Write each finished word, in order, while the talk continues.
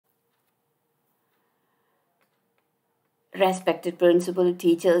respected principal,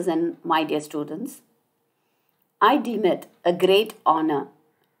 teachers, and my dear students, I deem it a great honor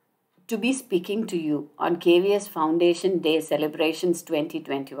to be speaking to you on KVS Foundation Day Celebrations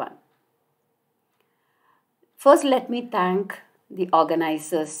 2021. First, let me thank the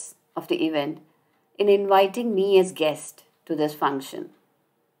organizers of the event in inviting me as guest to this function.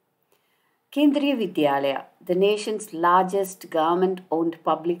 Kendriya Vidyalaya, the nation's largest government-owned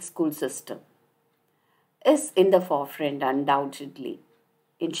public school system, is in the forefront undoubtedly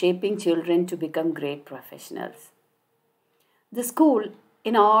in shaping children to become great professionals. The school,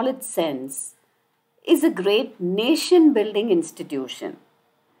 in all its sense, is a great nation-building institution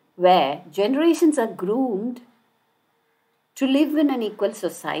where generations are groomed to live in an equal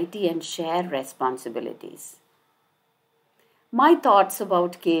society and share responsibilities. My thoughts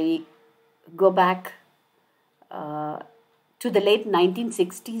about KV go back to the late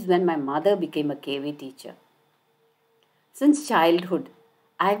 1960s when my mother became a KV teacher. Since childhood,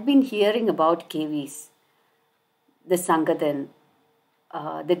 I've been hearing about KVs, the Sangadan,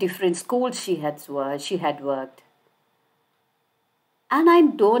 the different schools she had worked. And I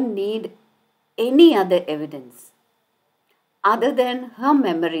don't need any other evidence other than her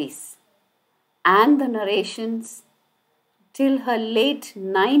memories and the narrations till her late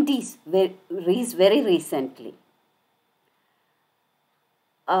 90s, very recently.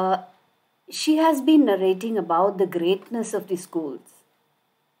 She has been narrating about the greatness of the schools,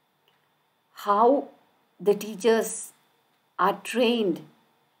 how the teachers are trained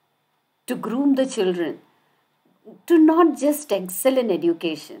to groom the children to not just excel in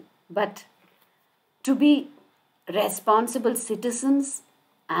education, but to be responsible citizens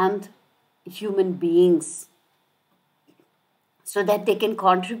and human beings so that they can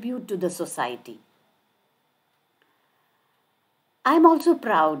contribute to the society. I'm also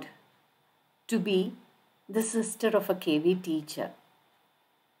proud to be the sister of a KV teacher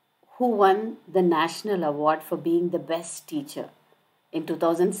who won the National Award for being the best teacher in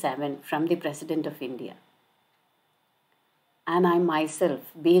 2007 from the President of India. And I myself,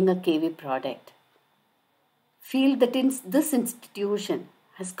 being a KV product, feel that this institution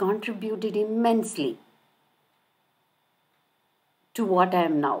has contributed immensely to what I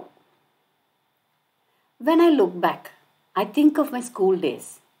am now. When I look back, I think of my school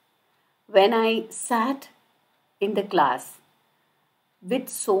days when I sat in the class with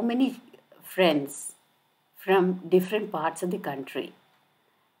so many friends from different parts of the country,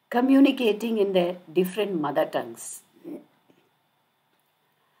 communicating in their different mother tongues.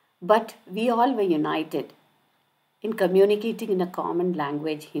 But we all were united in communicating in a common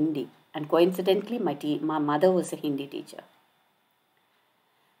language, Hindi, and coincidentally, my mother was a Hindi teacher.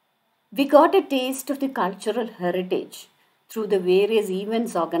 We got a taste of the cultural heritage through the various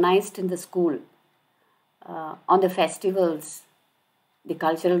events organized in the school, on the festivals, the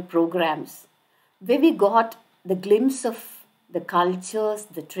cultural programs, where we got the glimpse of the cultures,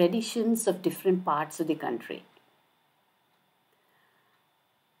 the traditions of different parts of the country.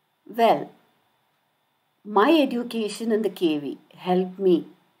 Well, my education in the KV helped me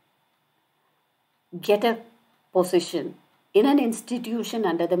get a position in an institution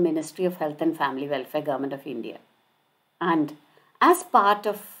under the Ministry of Health and Family Welfare, Govt. Of India. And as part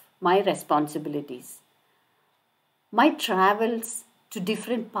of my responsibilities, my travels to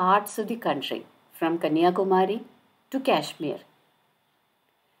different parts of the country, from Kanyakumari to Kashmir,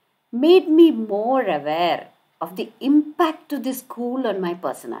 made me more aware of the impact of the school on my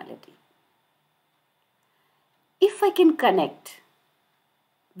personality. If I can connect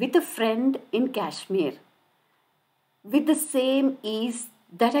with a friend in Kashmir with the same ease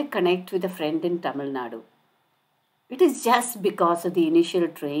that I connect with a friend in Tamil Nadu, it is just because of the initial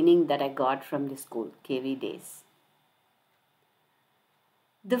training that I got from the school, KV days.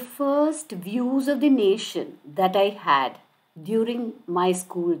 The first views of the nation that I had during my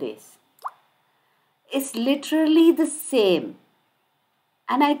school days is literally the same,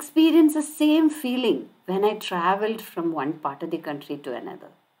 and I experienced the same feeling when I traveled from one part of the country to another.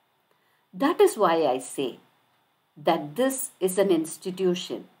 That is why I say that this is an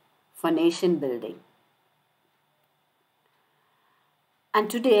institution for nation building. And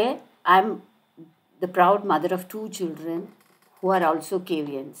today, I'm the proud mother of 2 children who are also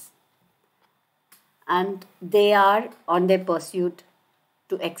KVNs. And they are on their pursuit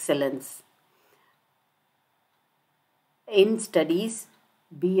to excellence in studies,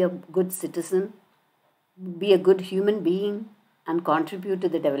 be a good citizen, be a good human being, and contribute to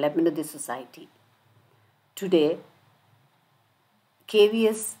the development of the society. Today,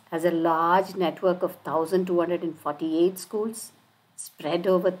 KVS has a large network of 1,248 schools spread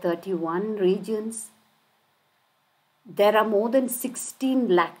over 31 regions There are more than 16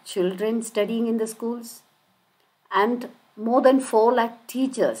 lakh children studying in the schools and more than 4 lakh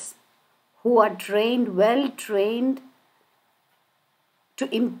teachers who are trained, well trained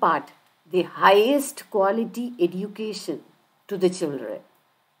to impart the highest quality education to the children.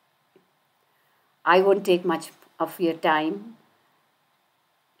 I won't take much of your time.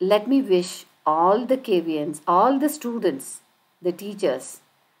 Let me wish all the KVNs, all the students, the teachers,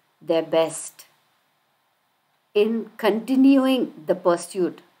 their best in continuing the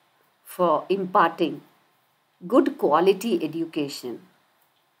pursuit for imparting good quality education.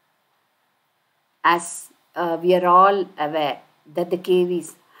 As we are all aware that the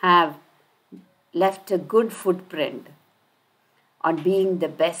KVs have left a good footprint on being the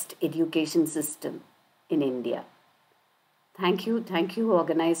best education system in India. Thank you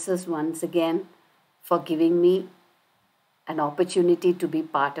organizers once again for giving me an opportunity to be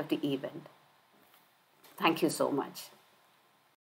part of the event. Thank you so much.